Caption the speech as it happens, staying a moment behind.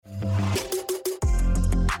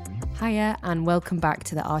Hiya and welcome back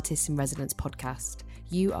to the Artists in Residence podcast.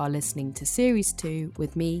 You are listening to Series 2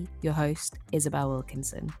 with me, your host, Isabel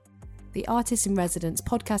Wilkinson. The Artists in Residence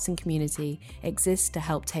podcasting community exists to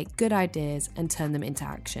help take good ideas and turn them into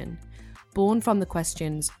action. Born from the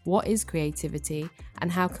questions, what is creativity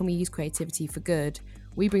and how can we use creativity for good,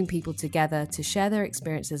 we bring people together to share their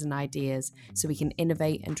experiences and ideas so we can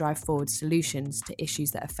innovate and drive forward solutions to issues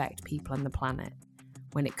that affect people on the planet.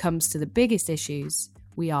 When it comes to the biggest issues,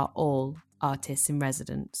 we are all artists in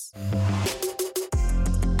residence.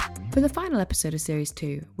 For the final episode of Series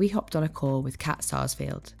 2, we hopped on a call with Cat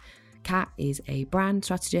Sarsfield. Cat is a brand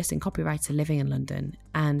strategist and copywriter living in London,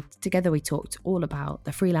 and together we talked all about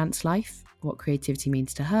the freelance life, what creativity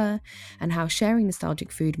means to her, and how sharing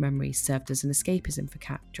nostalgic food memories served as an escapism for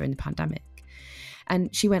Cat during the pandemic.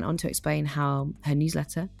 And she went on to explain how her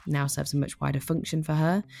newsletter now serves a much wider function for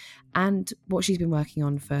her and what she's been working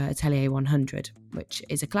on for Atelier 100, which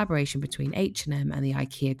is a collaboration between H&M and the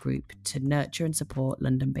IKEA group to nurture and support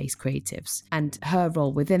London-based creatives, and her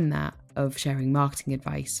role within that of sharing marketing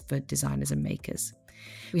advice for designers and makers.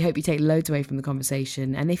 We hope you take loads away from the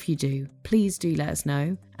conversation, and if you do, please do let us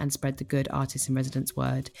know and spread the good Artists in Residence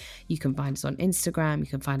word. You can find us on Instagram, you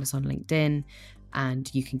can find us on LinkedIn,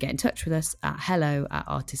 and you can get in touch with us at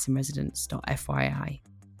hello@artistsinresidence.fyi.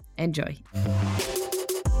 Enjoy.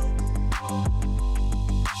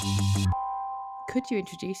 Could you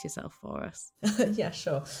introduce yourself for us? Yeah,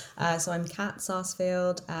 sure. So I'm Cat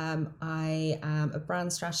Sarsfield. I am a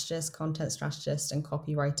brand strategist, content strategist and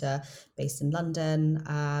copywriter based in London.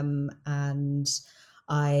 And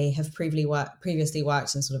I have previously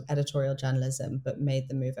worked in sort of editorial journalism, but made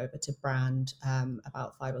the move over to brand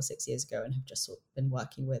about 5 or 6 years ago and have just sort of been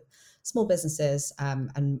working with small businesses.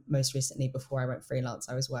 And most recently, before I went freelance,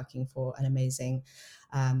 I was working for an amazing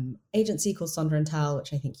agency called Sonder & Tell,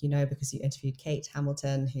 which I think you know because you interviewed Kate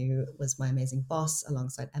Hamilton, who was my amazing boss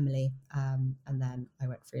alongside Emily. And then I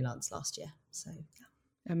went freelance last year. So, yeah.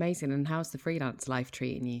 Amazing. And how's the freelance life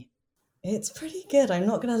treating you? It's pretty good. I'm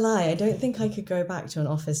not going to lie. I don't think I could go back to an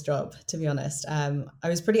office job, to be honest. I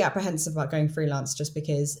was pretty apprehensive about going freelance just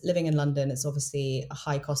because living in London is obviously a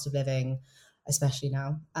high cost of living, especially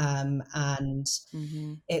now. And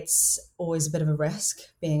it's always a bit of a risk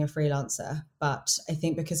being a freelancer. But I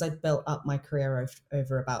think because I'd built up my career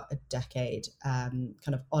over about a decade, kind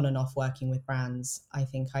of on and off working with brands, I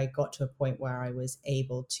think I got to a point where I was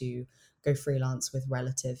able to go freelance with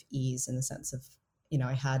relative ease in the sense of,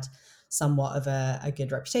 I had somewhat of a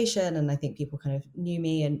good reputation, and I think people kind of knew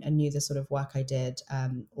me and knew the sort of work I did,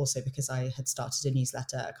 also because I had started a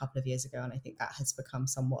newsletter a couple of years ago, and I think that has become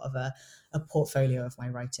somewhat of a portfolio of my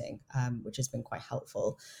writing, which has been quite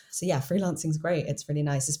helpful. So yeah, freelancing's great. It's really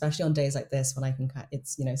nice, especially on days like this when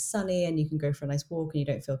it's sunny and you can go for a nice walk and you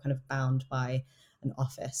don't feel kind of bound by an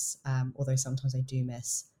office, although sometimes I do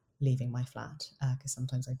miss leaving my flat because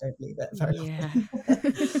sometimes I don't leave it very often.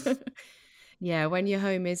 Yeah, when your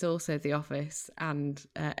home is also the office and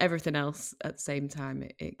everything else at the same time,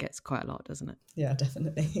 it gets quite a lot, doesn't it? Yeah,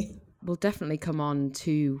 definitely. We'll definitely come on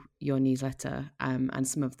to your newsletter and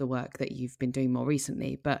some of the work that you've been doing more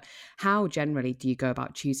recently. But how generally do you go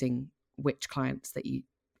about choosing which clients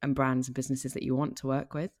and brands and businesses that you want to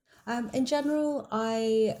work with? In general,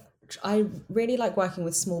 I really like working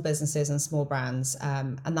with small businesses and small brands,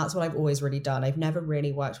 and that's what I've always really done. I've never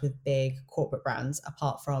really worked with big corporate brands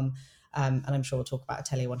apart from and I'm sure we'll talk about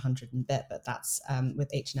Atelier 100 in a bit, but that's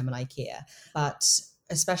with H&M and IKEA. But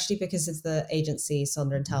especially because of the agency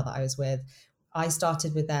Sonder & Tell that I was with, I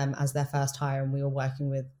started with them as their first hire, and we were working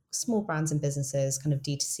with small brands and businesses, kind of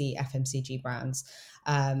D2C FMCG brands.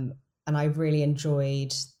 And I really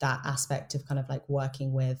enjoyed that aspect of kind of like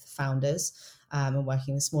working with founders and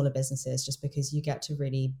working with smaller businesses, just because you get to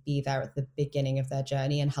really be there at the beginning of their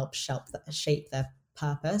journey and help shape their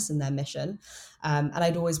purpose and their mission. And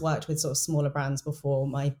I'd always worked with sort of smaller brands before.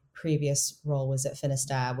 My previous role was at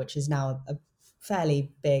Finisterre, which is now a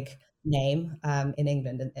fairly big name in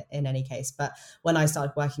England in any case. But when I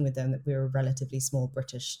started working with them, we were a relatively small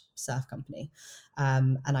British surf company.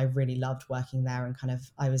 And I really loved working there, and kind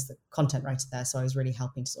of I was the content writer there. So I was really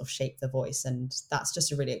helping to sort of shape the voice. And that's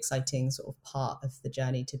just a really exciting sort of part of the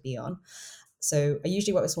journey to be on. So I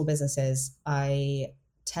usually work with small businesses. I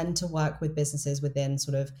tend to work with businesses within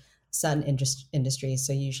sort of certain industries.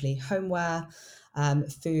 So usually homeware,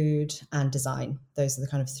 food and design. Those are the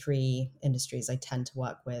kind of 3 industries I tend to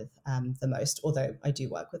work with the most, although I do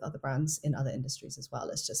work with other brands in other industries as well.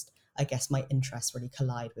 It's just, I guess my interests really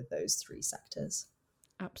collide with those 3 sectors.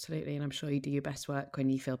 Absolutely. And I'm sure you do your best work when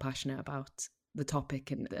you feel passionate about the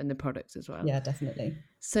topic and the product as well. Yeah, definitely.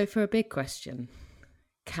 So for a big question,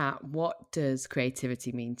 Kat, what does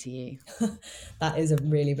creativity mean to you? That is a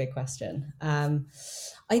really big question.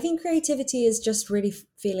 I think creativity is just really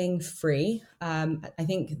feeling free. I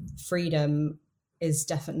think freedom is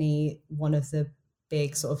definitely one of the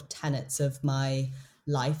big sort of tenets of my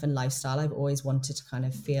life and lifestyle. I've always wanted to kind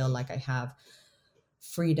of feel like I have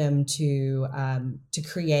freedom to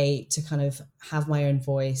create, to kind of have my own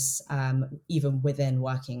voice, even within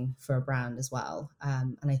working for a brand as well.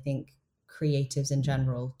 And I think creatives in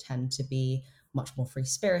general tend to be much more free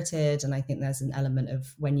spirited, and I think there's an element of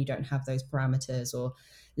when you don't have those parameters or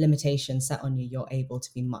limitations set on you, you're able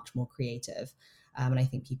to be much more creative. And I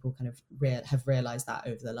think people kind of have realized that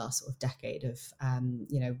over the last sort of decade of,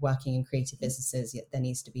 working in creative businesses, yet there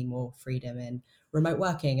needs to be more freedom in remote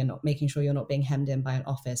working and not making sure you're not being hemmed in by an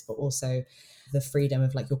office, but also the freedom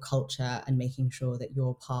of like your culture and making sure that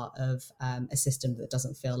you're part of a system that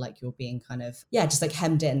doesn't feel like you're being kind of, just like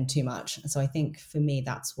hemmed in too much. So I think for me,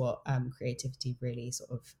 that's what creativity really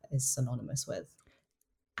sort of is synonymous with.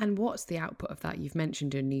 And what's the output of that? You've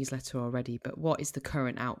mentioned your newsletter already, but what is the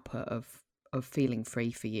current output of feeling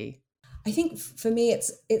free for you? I think for me,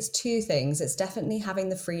 it's two things. It's definitely having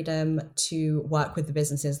the freedom to work with the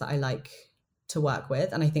businesses that I like to work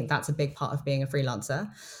with. And I think that's a big part of being a freelancer.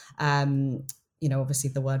 Obviously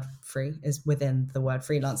the word free is within the word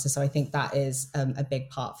freelancer. So I think that is a big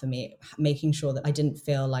part for me, making sure that I didn't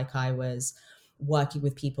feel like I was working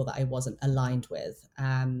with people that I wasn't aligned with,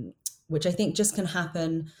 which I think just can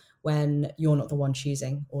happen when you're not the one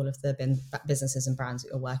choosing all of the businesses and brands that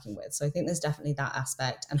you're working with. So I think there's definitely that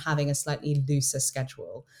aspect, and having a slightly looser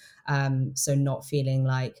schedule. So not feeling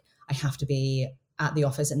like I have to be at the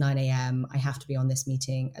office at 9 a.m. I have to be on this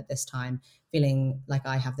meeting at this time, feeling like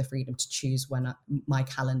I have the freedom to choose my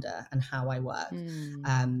calendar and how I work.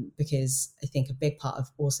 Because I think a big part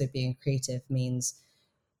of also being creative means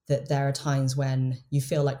that there are times when you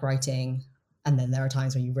feel like writing, and then there are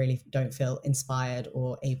times when you really don't feel inspired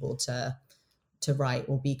or able to write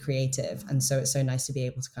or be creative. And so it's so nice to be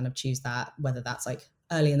able to kind of choose that, whether that's like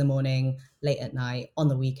early in the morning, late at night, on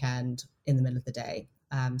the weekend, in the middle of the day.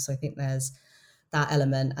 So I think there's that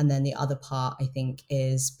element. And then the other part, I think,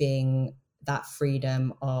 is being that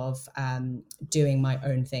freedom of doing my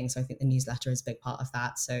own thing. So I think the newsletter is a big part of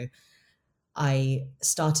that. So I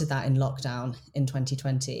started that in lockdown in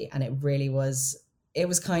 2020, and it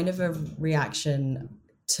was kind of a reaction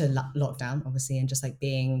to lockdown, obviously, and just like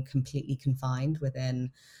being completely confined within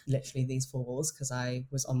literally these four walls, because I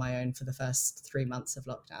was on my own for the first 3 months of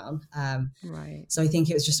lockdown. Right. So I think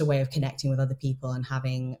it was just a way of connecting with other people and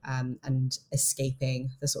having and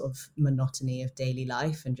escaping the sort of monotony of daily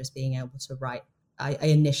life, and just being able to write. I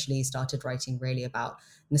initially started writing really about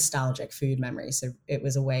nostalgic food memories. So it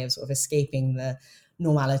was a way of sort of escaping the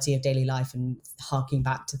normality of daily life and harking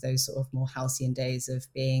back to those sort of more halcyon days of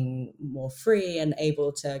being more free and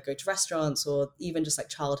able to go to restaurants, or even just like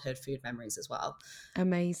childhood food memories as well.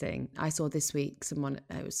 Amazing. I saw this week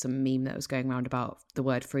it was some meme that was going around about the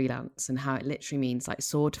word freelance and how it literally means like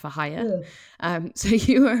sword for hire. So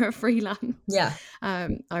you were a freelance. Yeah.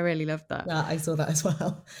 I really loved that. Yeah, I saw that as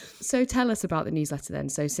well. So tell us about the newsletter then.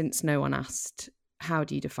 So since no one asked, how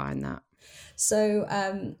do you define that? So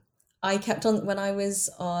I kept on when I was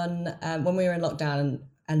on when we were in lockdown,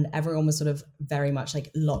 and everyone was sort of very much like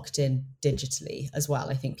locked in digitally as well.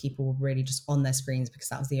 I think people were really just on their screens because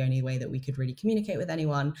that was the only way that we could really communicate with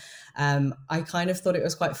anyone. I kind of thought it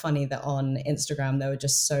was quite funny that on Instagram there were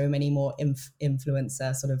just so many more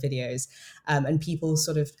influencer sort of videos, and people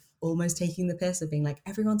sort of almost taking the piss of being like,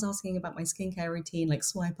 everyone's asking about my skincare routine, like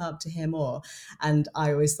swipe up to hear more. And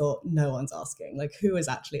I always thought, no one's asking, like who is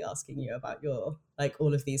actually asking you about your, like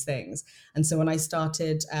all of these things. And so when I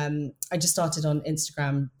started, I just started on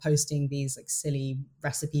Instagram posting these like silly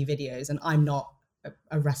recipe videos, and I'm not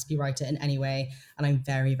a recipe writer in any way, and I'm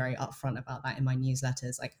very, very upfront about that in my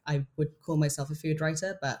newsletters. Like I would call myself a food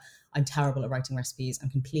writer, but I'm terrible at writing recipes.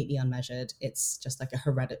 I'm completely unmeasured. It's just like a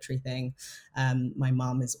hereditary thing. My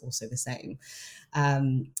mom is also the same.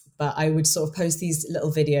 But I would sort of post these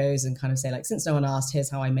little videos and kind of say like, since no one asked,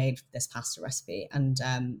 here's how I made this pasta recipe. And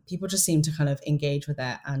people just seemed to kind of engage with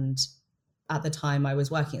it. And at the time I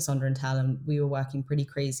was working at Sonder & Tell, and we were working pretty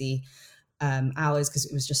crazy hours because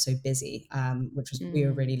it was just so busy, we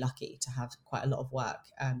were really lucky to have quite a lot of work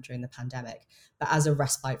during the pandemic. But as a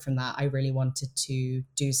respite from that, I really wanted to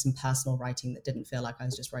do some personal writing that didn't feel like I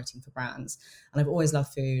was just writing for brands. And I've always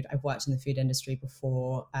loved food. I've worked in the food industry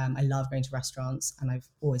before. I love going to restaurants, and I've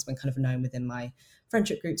always been kind of known within my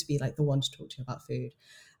friendship group to be like the one to talk to about food.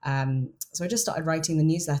 So I just started writing the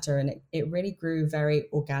newsletter, and it really grew very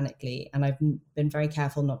organically. And I've been very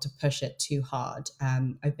careful not to push it too hard.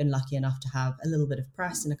 I've been lucky enough to have a little bit of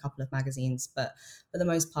press in a couple of magazines, but for the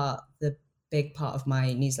most part, the big part of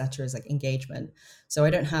my newsletter is like engagement. So I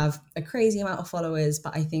don't have a crazy amount of followers,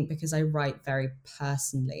 but I think because I write very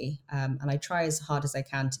personally, and I try as hard as I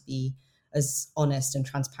can to be as honest and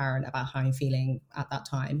transparent about how I'm feeling at that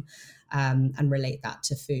time, and relate that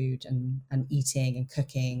to food and eating and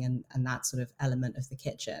cooking and that sort of element of the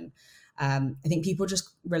kitchen. I think people just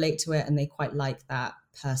relate to it, and they quite like that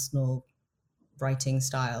personal writing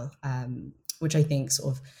style, which I think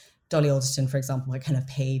sort of Dolly Alderton, for example, kind of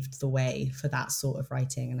paved the way for that sort of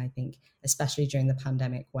writing. And I think especially during the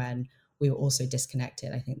pandemic, when we were also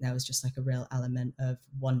disconnected, I think there was just like a real element of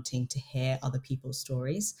wanting to hear other people's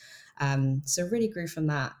stories. So really grew from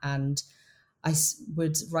that. And I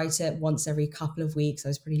would write it once every couple of weeks. I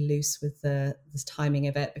was pretty loose with the timing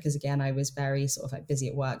of it because, again, I was very sort of like busy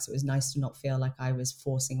at work. So it was nice to not feel like I was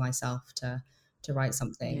forcing myself to write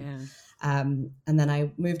something. Yeah. And then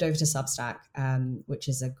I moved over to Substack, which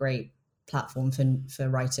is a great platform for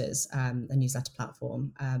writers, a newsletter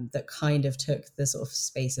platform that kind of took the sort of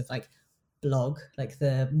space of like blog, like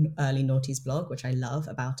the early noughties blog, which I love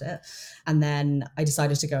about it. And then I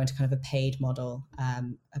decided to go into kind of a paid model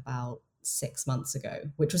about 6 months ago,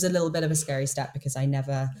 which was a little bit of a scary step because I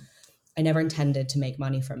never intended to make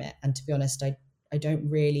money from it. And to be honest, I don't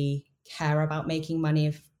really care about making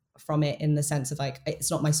money from it in the sense of like,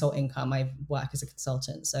 it's not my sole income. I work as a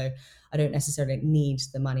consultant, so I don't necessarily need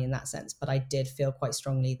the money in that sense. But I did feel quite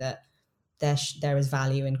strongly that there is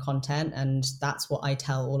value in content, and that's what I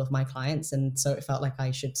tell all of my clients. And so it felt like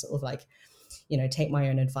I should sort of like, take my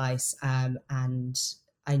own advice. And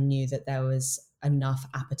I knew that there was enough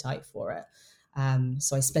appetite for it.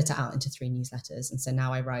 So I split it out into 3 newsletters. And so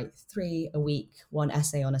now I write 3 a week, 1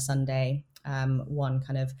 essay on a Sunday, 1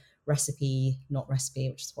 kind of recipe, not recipe,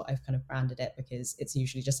 which is what I've kind of branded it, because it's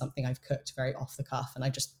usually just something I've cooked very off the cuff and I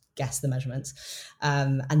just guess the measurements.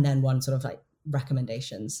 And then 1 sort of like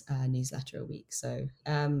recommendations newsletter a week. So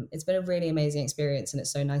it's been a really amazing experience, and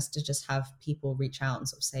it's so nice to just have people reach out and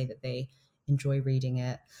sort of say that they enjoy reading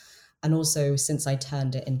it. And also, since I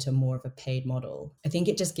turned it into more of a paid model, I think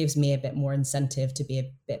it just gives me a bit more incentive to be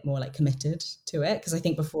a bit more like committed to it. Because I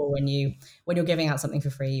think before, when you're giving out something for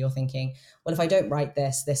free, you're thinking, well, if I don't write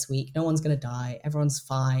this week, no one's going to die. Everyone's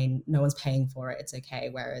fine. No one's paying for it. It's okay.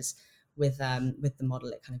 Whereas with the model,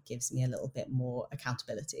 it kind of gives me a little bit more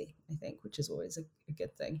accountability, I think, which is always a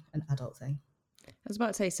good thing, an adult thing. I was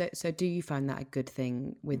about to say, so do you find that a good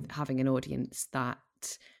thing with having an audience that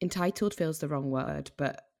entitled feels the wrong word,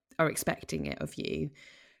 but are expecting it of you?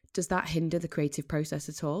 Does that hinder the creative process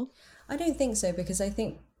at all? I don't think so, because I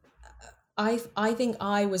think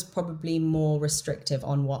I was probably more restrictive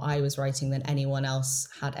on what I was writing than anyone else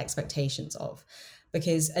had expectations of,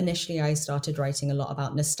 because initially I started writing a lot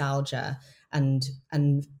about nostalgia and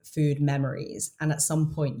food memories, and at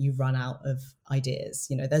some point you run out of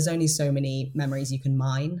ideas. There's only so many memories you can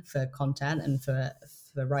mine for content and for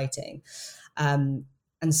writing.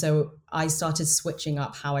 And so I started switching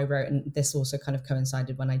up how I wrote, and this also kind of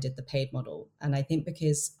coincided when I did the paid model. And I think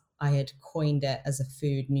because I had coined it as a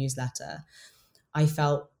food newsletter, I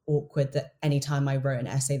felt awkward that anytime I wrote an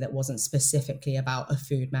essay that wasn't specifically about a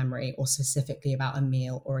food memory or specifically about a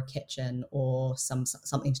meal or a kitchen or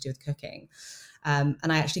something to do with cooking. And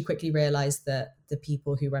I actually quickly realized that the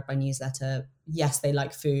people who read my newsletter, yes, they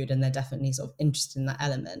like food and they're definitely sort of interested in that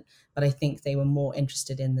element, but I think they were more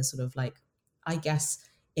interested in the sort of like, I guess,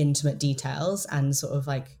 intimate details and sort of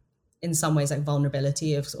like, in some ways, like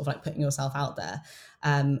vulnerability of sort of like putting yourself out there.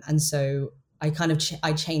 And so I kind of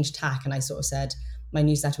I changed tack, and I sort of said my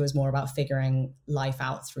newsletter was more about figuring life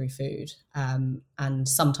out through food. And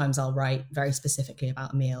sometimes I'll write very specifically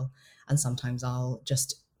about a meal, and sometimes I'll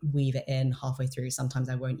just weave it in halfway through. Sometimes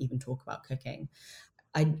I won't even talk about cooking.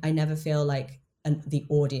 I never feel like the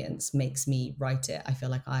audience makes me write it. I feel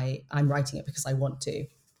like I'm writing it because I want to.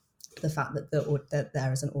 The fact that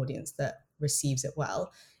there is an audience that receives it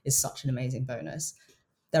well is such an amazing bonus.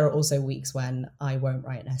 There are also weeks when I won't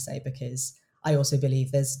write an essay because I also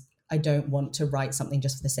believe I don't want to write something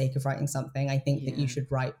just for the sake of writing something. I think that you should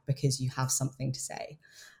write because you have something to say.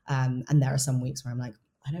 And there are some weeks where I'm like,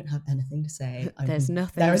 I don't have anything to say. There's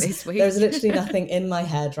nothing this week. There's literally nothing in my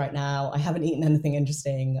head right now. I haven't eaten anything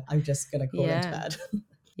interesting. I'm just going to crawl into bed.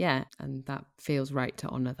 Yeah. And that feels right to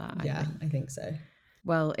honour that. I think so.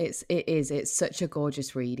 Well, it's such a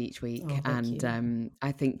gorgeous read each week, Oh, thank you. and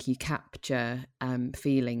I think you capture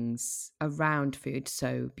feelings around food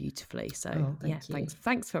so beautifully. So Oh, yeah, thank you.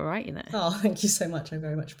 thanks for writing it. Oh, thank you so much. I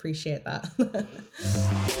very much appreciate that.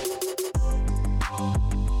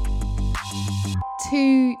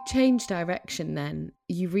 To change direction, then,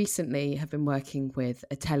 you recently have been working with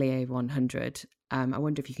Atelier 100. I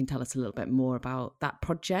wonder if you can tell us a little bit more about that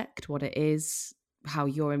project, what it is, how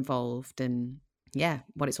you're involved, and yeah,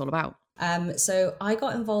 what it's all about. So I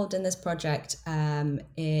got involved in this project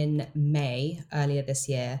in May earlier this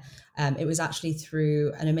year. It was actually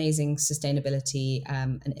through an amazing sustainability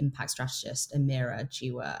and impact strategist, Amira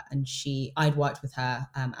Jiwa, and I'd worked with her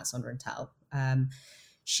at Sonder and Tell.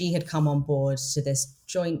 She had come on board to this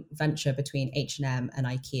joint venture between H&M and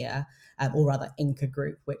IKEA, or rather Inca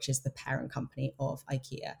Group, which is the parent company of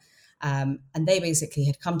IKEA. And they basically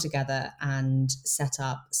had come together and set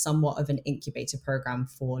up somewhat of an incubator program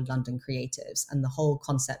for London creatives. And the whole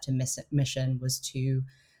concept and mission was to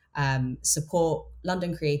support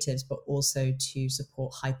London creatives, but also to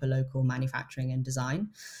support hyperlocal manufacturing and design.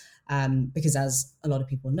 Because as a lot of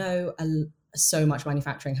people know, so much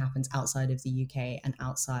manufacturing happens outside of the UK and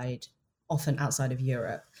often outside of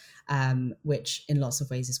Europe. Which in lots of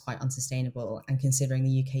ways is quite unsustainable. And considering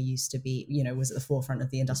the UK used to be, was at the forefront of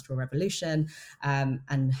the Industrial Revolution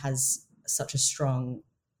and has such a strong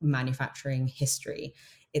manufacturing history,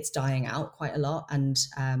 it's dying out quite a lot. And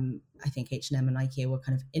I think H&M and IKEA were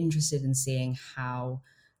kind of interested in seeing how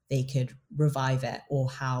they could revive it, or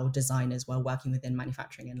how designers were working within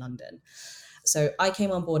manufacturing in London. So I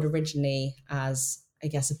came on board originally as, I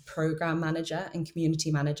guess, a program manager and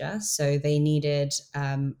community manager. So they needed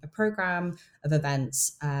a program of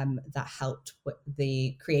events that helped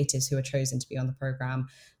the creatives who were chosen to be on the program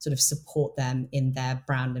sort of support them in their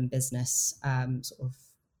brand and business sort of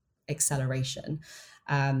acceleration.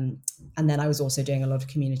 And then I was also doing a lot of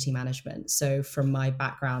community management. So from my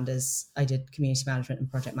background, as I did community management and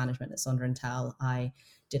project management at Sonder and Tell, I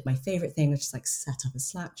did my favorite thing, which is like set up a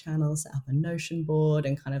Slack channel, set up a Notion board,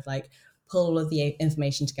 and kind of like pull all of the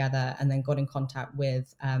information together, and then got in contact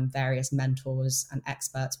with various mentors and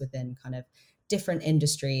experts within kind of different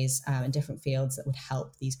industries and different fields that would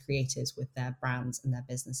help these creators with their brands and their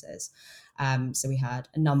businesses. So we had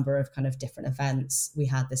a number of kind of different events. We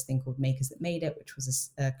had this thing called Makers That Made It, which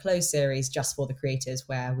was a closed series just for the creators,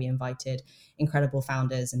 where we invited incredible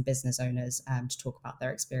founders and business owners to talk about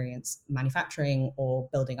their experience manufacturing or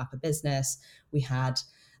building up a business. We had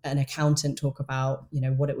an accountant talk about,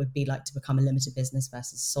 what it would be like to become a limited business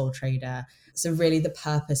versus a sole trader. So really the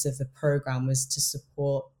purpose of the program was to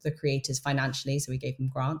support the creators financially. So we gave them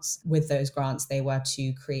grants. With those grants, they were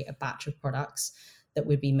to create a batch of products that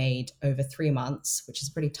would be made over 3 months, which is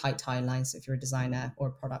a pretty tight timeline. So if you're a designer or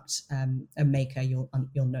a product a maker, you'll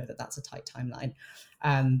know that that's a tight timeline.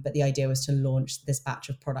 But the idea was to launch this batch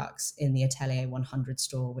of products in the Atelier 100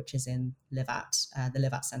 store, which is in Livat, the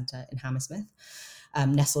Livat Centre in Hammersmith.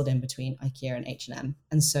 Nestled in between IKEA and H&M.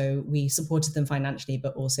 And so we supported them financially,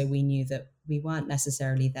 but also we knew that we weren't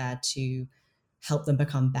necessarily there to help them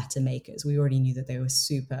become better makers. We already knew that they were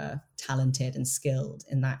super talented and skilled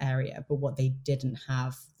in that area, but what they didn't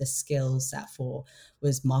have the skill set for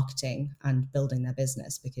was marketing and building their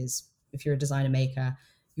business. Because if you're a designer maker,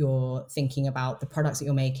 you're thinking about the products that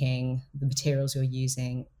you're making, the materials you're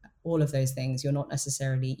using, all of those things. You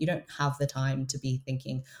don't have the time to be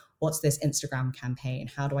thinking, what's this Instagram campaign?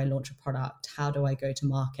 How do I launch a product? How do I go to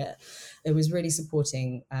market? It was really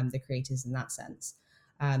supporting the creators in that sense.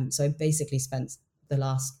 So I basically spent the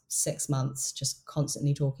last 6 months just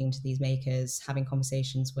constantly talking to these makers, having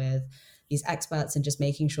conversations with these experts, and just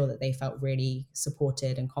making sure that they felt really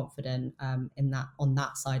supported and confident on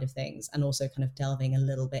that side of things, and also kind of delving a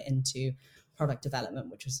little bit into product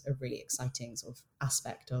development, which was a really exciting sort of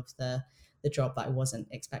aspect of the job that I wasn't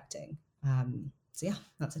expecting. So yeah,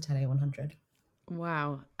 that's Atelier 100.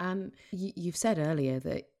 Wow. And you've said earlier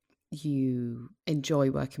that you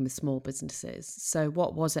enjoy working with small businesses. So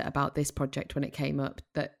what was it about this project when it came up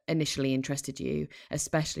that initially interested you,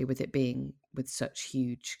 especially with it being with such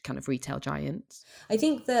huge kind of retail giants? I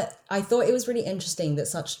think that I thought it was really interesting that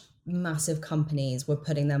such massive companies were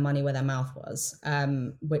putting their money where their mouth was,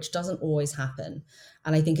 which doesn't always happen.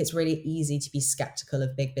 And I think it's really easy to be skeptical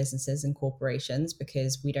of big businesses and corporations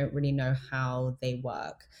because we don't really know how they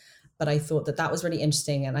work. But I thought that was really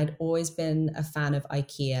interesting. And I'd always been a fan of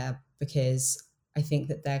IKEA because I think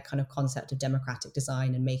that their kind of concept of democratic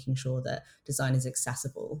design and making sure that design is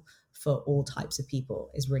accessible for all types of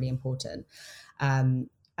people is really important.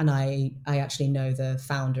 And I actually know the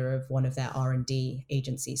founder of one of their R&D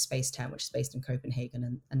agencies, Space 10, which is based in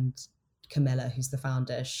Copenhagen. And Camilla, who's the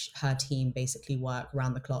founder, her team basically work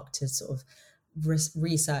around the clock to sort of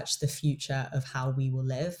research the future of how we will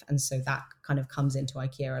live. And so that kind of comes into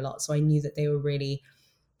IKEA a lot. So I knew that they were really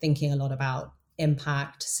thinking a lot about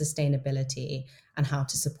impact, sustainability, and how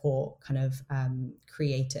to support kind of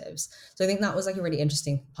creatives. So I think that was like a really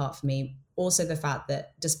interesting part for me. Also the fact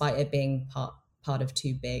that despite it being part of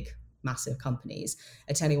two big massive companies,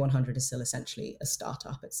 Atelier 100 is still essentially a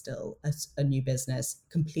startup. It's still a new business,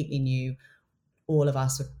 completely new. All of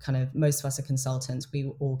us are kind of, most of us are consultants.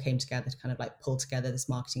 We all came together to kind of like pull together this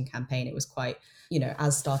marketing campaign. It was quite,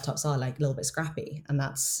 as startups are, like a little bit scrappy, and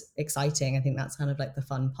that's exciting. I think that's kind of like the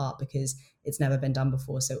fun part because it's never been done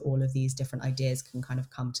before. So all of these different ideas can kind of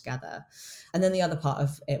come together. And then the other part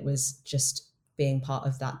of it was just being part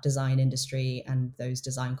of that design industry and those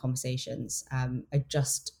design conversations. At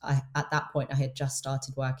that point, I had just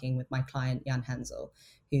started working with my client, Jan Hensel,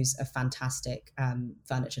 who's a fantastic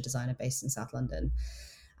furniture designer based in South London.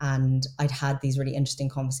 And I'd had these really interesting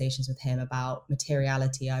conversations with him about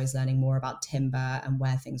materiality. I was learning more about timber and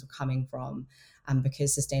where things were coming from. And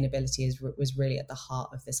because sustainability was really at the heart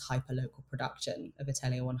of this hyper-local production of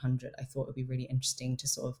Atelier 100, I thought it would be really interesting to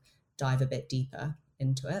sort of dive a bit deeper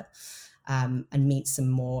into it and meet some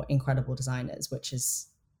more incredible designers, which has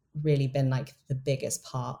really been like the biggest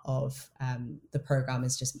part of the program.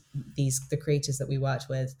 Is just the creators that we worked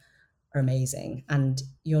with are amazing, and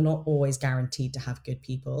you're not always guaranteed to have good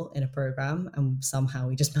people in a program, and somehow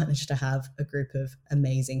we just managed to have a group of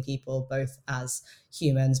amazing people, both as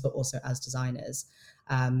humans but also as designers,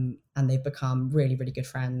 and they've become really, really good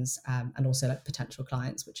friends, and also like potential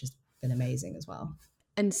clients, which has been amazing as well.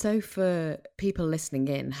 And so for people listening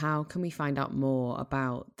in, how can we find out more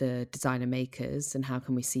about the designer makers and how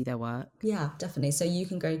can we see their work? Yeah, definitely. So you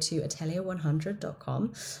can go to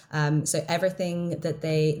atelier100.com. So everything that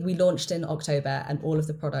we launched in October, and all of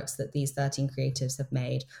the products that these 13 creatives have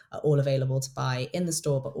made are all available to buy in the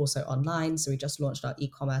store, but also online. So we just launched our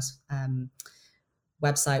e-commerce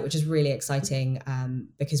website, which is really exciting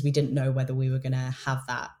because we didn't know whether we were going to have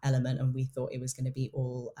that element, and we thought it was going to be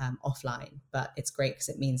all offline. But it's great because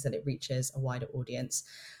it means that it reaches a wider audience.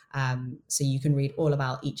 So you can read all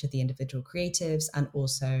about each of the individual creatives, and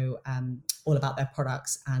also all about their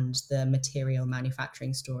products and the material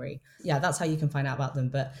manufacturing story. Yeah, that's how you can find out about them.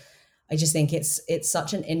 But I just think it's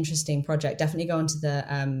such an interesting project. Definitely go onto the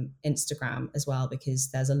Instagram as well, because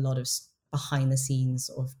there's a lot of behind the scenes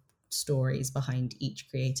of stories behind each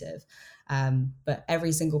creative. But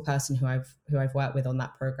every single person who I've worked with on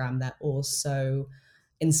that program, they're all so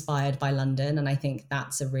inspired by London. And I think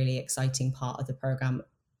that's a really exciting part of the program.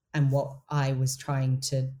 And what I was trying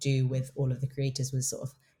to do with all of the creators was sort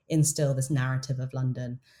of instill this narrative of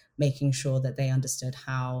London, making sure that they understood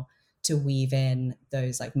how to weave in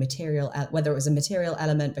those like material, whether it was a material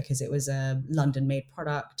element because it was a London made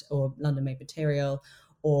product or London made material,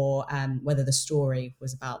 or whether the story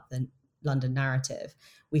was about the London narrative.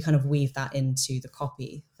 We kind of weave that into the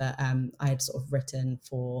copy that I had sort of written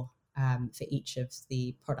for each of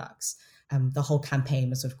the products. The whole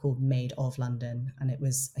campaign was sort of called Made of London. And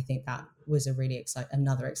I think that was a really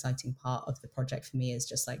another exciting part of the project for me, is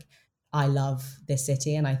just like, I love this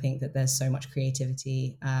city, and I think that there's so much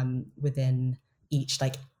creativity within each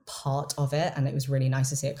like part of it. And it was really nice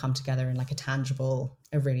to see it come together in like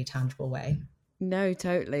a really tangible way. No,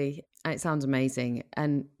 totally. It sounds amazing.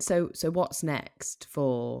 And so what's next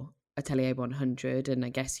for Atelier 100 and I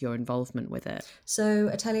guess your involvement with it? So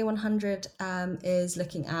Atelier 100 is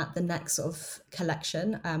looking at the next sort of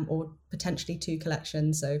collection, or potentially two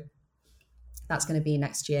collections. So that's going to be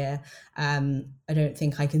next year. I don't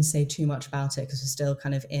think I can say too much about it because we're still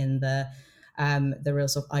kind of in the real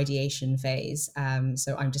sort of ideation phase.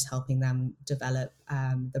 So I'm just helping them develop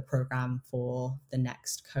the program for the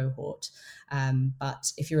next cohort.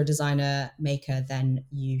 But if you're a designer maker, then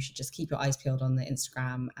you should just keep your eyes peeled on the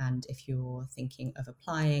Instagram. And if you're thinking of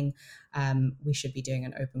applying, we should be doing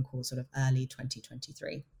an open call sort of early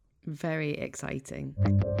 2023. Very exciting.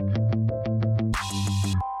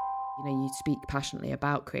 You speak passionately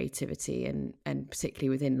about creativity and particularly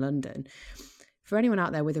within London. For anyone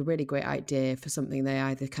out there with a really great idea for something they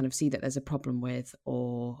either kind of see that there's a problem with,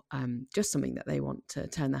 or just something that they want to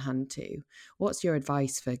turn their hand to, what's your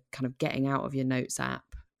advice for kind of getting out of your notes app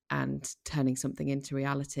and turning something into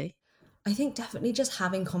reality? I think definitely just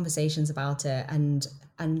having conversations about it and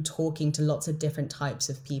talking to lots of different types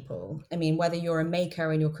of people. I mean, whether you're a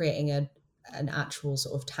maker and you're creating an actual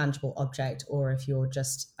sort of tangible object, or if you're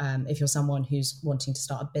just if you're someone who's wanting to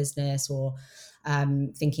start a business or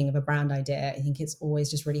thinking of a brand idea, I think it's always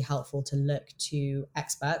just really helpful to look to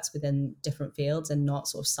experts within different fields and not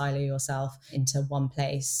sort of silo yourself into one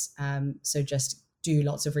place. So just do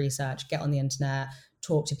lots of research, get on the internet,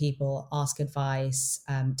 talk to people, ask advice,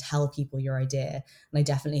 tell people your idea. And I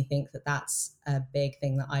definitely think that that's a big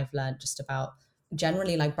thing that I've learned just about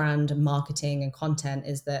generally like brand marketing and content,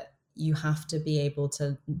 is that you have to be able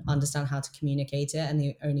to understand how to communicate it. And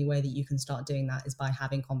the only way that you can start doing that is by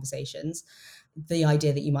having conversations. The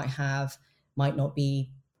idea that you might have might not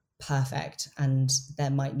be perfect and there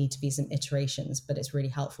might need to be some iterations, but it's really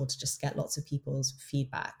helpful to just get lots of people's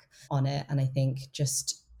feedback on it. And I think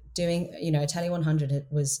just doing, Tele 100, it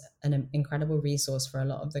was an incredible resource for a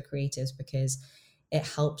lot of the creatives because it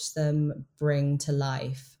helps them bring to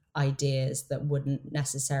life ideas that wouldn't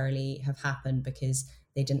necessarily have happened because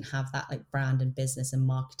they didn't have that like brand and business and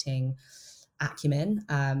marketing acumen.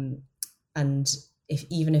 And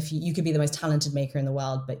even if you could be the most talented maker in the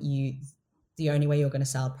world, but the only way you're going to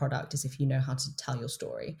sell a product is if you know how to tell your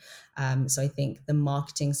story. So I think the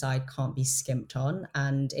marketing side can't be skimped on,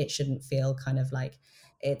 and it shouldn't feel kind of like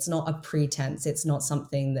it's not a pretense. It's not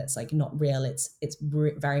something that's like not real. It's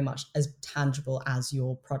very much as tangible as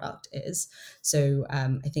your product is. So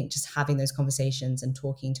I think just having those conversations and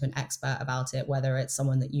talking to an expert about it, whether it's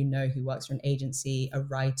someone that you know who works for an agency, a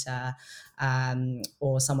writer,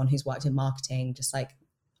 or someone who's worked in marketing, just like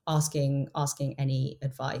asking any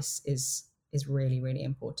advice is really, really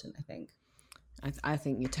important, I think. I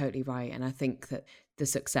think you're totally right. And I think that the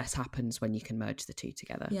success happens when you can merge the two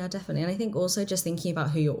together. Yeah, definitely. And I think also just thinking about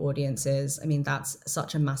who your audience is, I mean, that's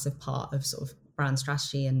such a massive part of sort of brand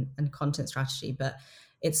strategy and content strategy, but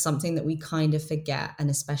it's something that we kind of forget. And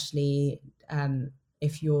especially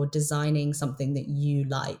if you're designing something that you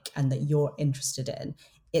like and that you're interested in,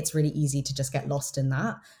 it's really easy to just get lost in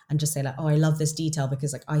that and just say like, oh, I love this detail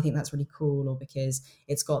because like, I think that's really cool, or because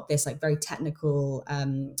it's got this like very technical,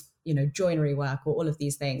 joinery work, or all of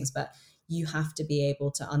these things. But you have to be able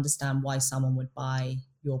to understand why someone would buy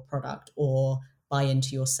your product or buy into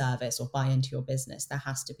your service or buy into your business. There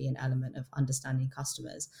has to be an element of understanding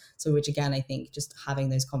customers. So which again, I think just having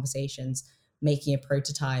those conversations, making a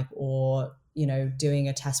prototype, or doing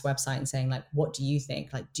a test website and saying like, what do you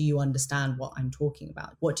think? Like, do you understand what I'm talking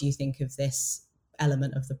about? What do you think of this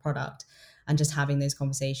element of the product? And just having those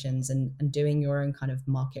conversations and doing your own kind of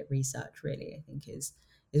market research really, I think is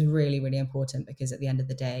really, really important, because at the end of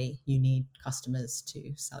the day, you need customers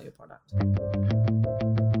to sell your product.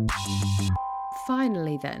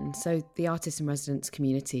 Finally then, so the Artists in Residence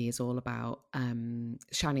community is all about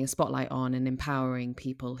shining a spotlight on and empowering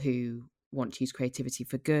people who want to use creativity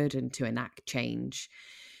for good and to enact change.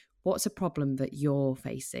 What's a problem that you're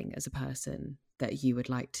facing as a person that you would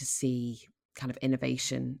like to see kind of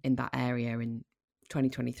innovation in that area in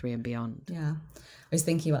 2023 and beyond? Yeah, I was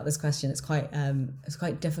thinking about this question. It's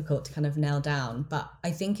quite difficult to kind of nail down, but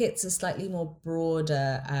I think it's a slightly more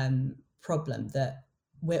broader problem that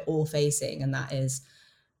we're all facing, and that is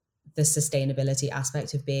the sustainability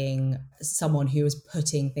aspect of being someone who is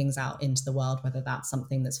putting things out into the world, whether that's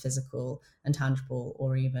something that's physical and tangible,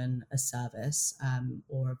 or even a service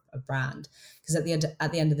or a brand. Because at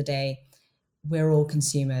the end of the day, we're all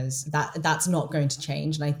consumers. That's not going to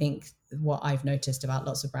change. And I think what I've noticed about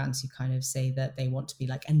lots of brands who kind of say that they want to be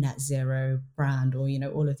like a net zero brand, or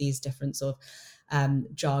all of these different sort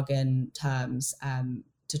of jargon terms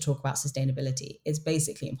to talk about sustainability, it's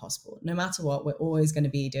basically impossible. No matter what, we're always going to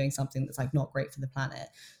be doing something that's like not great for the planet.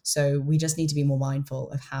 So we just need to be more mindful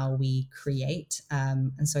of how we create.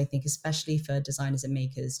 And so I think especially for designers and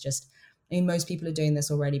makers, most people are doing this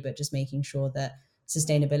already, but just making sure that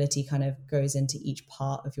sustainability kind of goes into each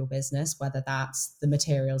part of your business, whether that's the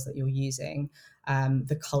materials that you're using,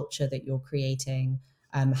 the culture that you're creating,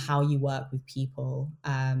 how you work with people.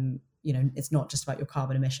 It's not just about your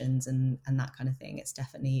carbon emissions and that kind of thing. It's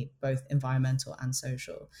definitely both environmental and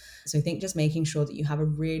social. So I think just making sure that you have a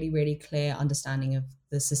really, really clear understanding of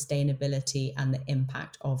the sustainability and the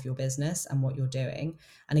impact of your business and what you're doing.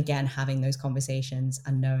 And again, having those conversations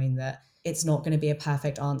and knowing that it's not going to be a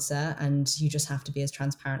perfect answer, and you just have to be as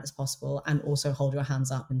transparent as possible, and also hold your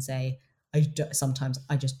hands up and say, sometimes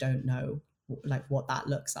I just don't know like what that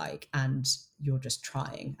looks like, and you're just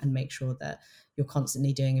trying, and make sure that you're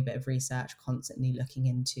constantly doing a bit of research, constantly looking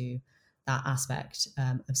into that aspect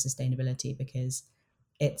of sustainability, because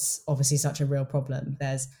it's obviously such a real problem.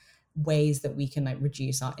 There's ways that we can like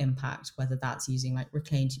reduce our impact, whether that's using like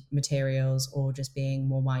reclaimed materials or just being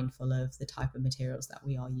more mindful of the type of materials that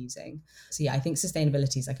we are using. So yeah, I think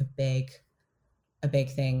sustainability is like a big a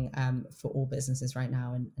big thing for all businesses right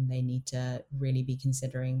now, and they need to really be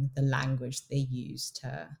considering the language they use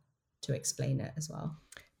to explain it as well.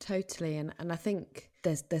 Totally. And I think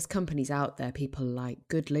there's companies out there, people like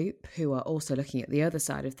Goodloop, who are also looking at the other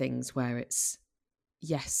side of things, where it's,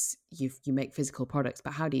 yes, you make physical products,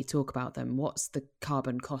 but how do you talk about them? What's the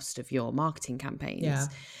carbon cost of your marketing campaigns? Yeah.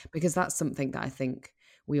 Because that's something that I think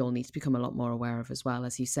we all need to become a lot more aware of as well.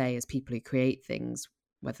 As you say, as people who create things,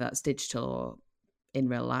 whether that's digital or in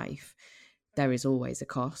real life, there is always a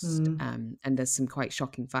cost. And there's some quite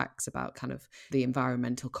shocking facts about kind of the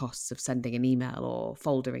environmental costs of sending an email or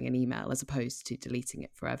foldering an email as opposed to deleting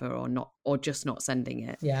it forever or just not sending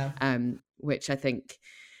it. Yeah. Which I think,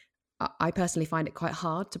 I personally find it quite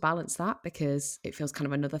hard to balance that, because it feels kind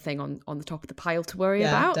of another thing on the top of the pile to worry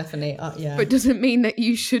about. Definitely. Yeah. But it doesn't mean that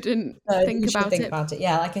you shouldn't think about it.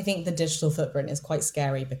 Yeah, like I think the digital footprint is quite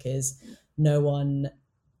scary, because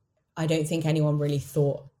I don't think anyone really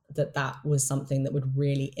thought that was something that would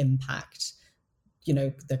really impact,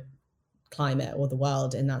 the climate or the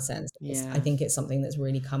world in that sense. Yeah. I think it's something that's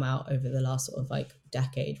really come out over the last sort of like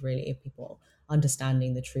decade, really, of people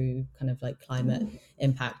understanding the true kind of like climate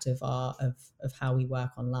impact of how we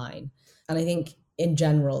work online. And I think in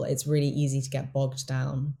general, it's really easy to get bogged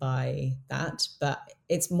down by that, but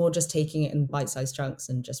it's more just taking it in bite-sized chunks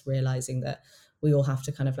and just realizing that we all have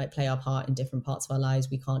to kind of like play our part in different parts of our lives.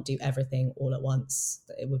 We can't do everything all at once.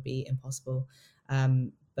 It would be impossible.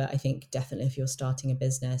 But I think definitely if you're starting a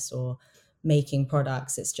business or making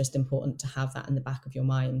products, it's just important to have that in the back of your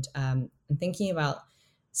mind. And thinking about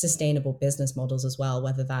sustainable business models as well,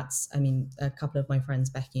 whether that's, a couple of my friends,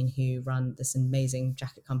 Becky and Hugh, run this amazing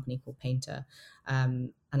jacket company called Painter.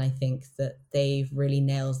 And I think that they've really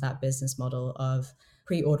nailed that business model of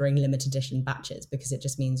pre-ordering limited edition batches, because it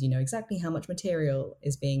just means you know exactly how much material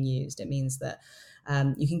is being used. It means that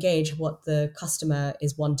you can gauge what the customer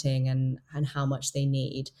is wanting and how much they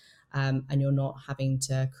need. And you're not having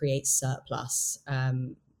to create surplus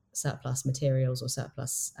materials or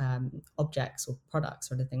surplus objects or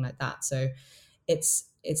products or anything like that. So it's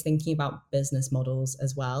thinking about business models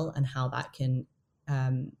as well and how that can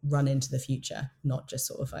run into the future, not just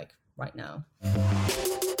sort of like right now.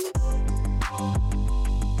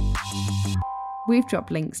 We've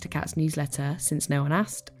dropped links to Cat's newsletter, Since No One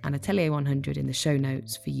Asked, and Atelier 100 in the show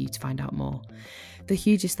notes for you to find out more. The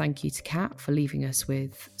hugest thank you to Cat for leaving us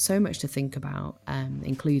with so much to think about,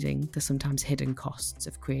 including the sometimes hidden costs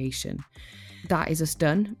of creation. That is us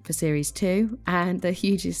done for Series 2, and the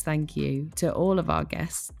hugest thank you to all of our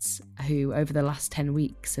guests who over the last 10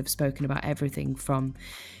 weeks have spoken about everything from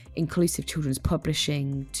inclusive children's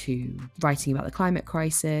publishing to writing about the climate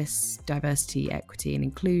crisis, diversity, equity and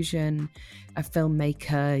inclusion, a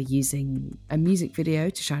filmmaker using a music video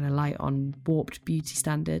to shine a light on warped beauty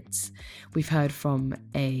standards. We've heard from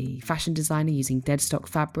a fashion designer using dead stock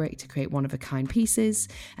fabric to create one-of-a-kind pieces,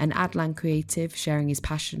 an Adlan creative sharing his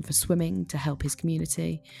passion for swimming to help his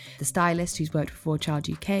community, the stylist who's worked with For Child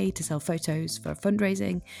UK to sell photos for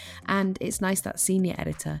fundraising, and It's Nice That senior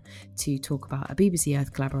editor to talk about a BBC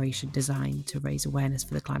Earth collaboration designed to raise awareness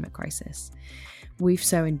for the climate crisis. We've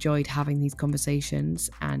so enjoyed having these conversations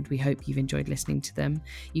and we hope you've enjoyed listening to them.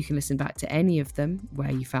 You can listen back to any of them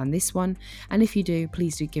where you found this one, and if you do,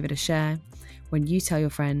 please do give it a share. When you tell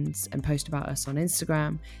your friends and post about us on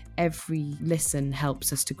Instagram, every listen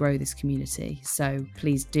helps us to grow this community, so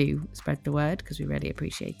please do spread the word because we really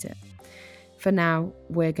appreciate it. For now,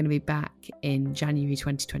 we're going to be back in January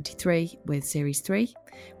 2023 with Series 3.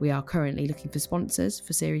 We are currently looking for sponsors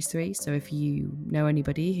for Series 3, so if you know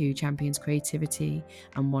anybody who champions creativity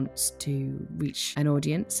and wants to reach an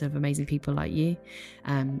audience of amazing people like you,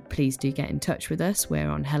 please do get in touch with us.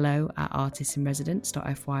 We're on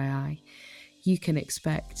hello@artistsinresidence.fyi. You can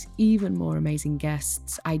expect even more amazing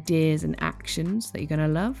guests, ideas and actions that you're going to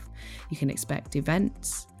love. You can expect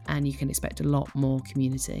events and you can expect a lot more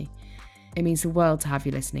community. It means the world to have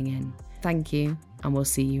you listening in. Thank you, and we'll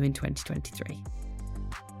see you in 2023.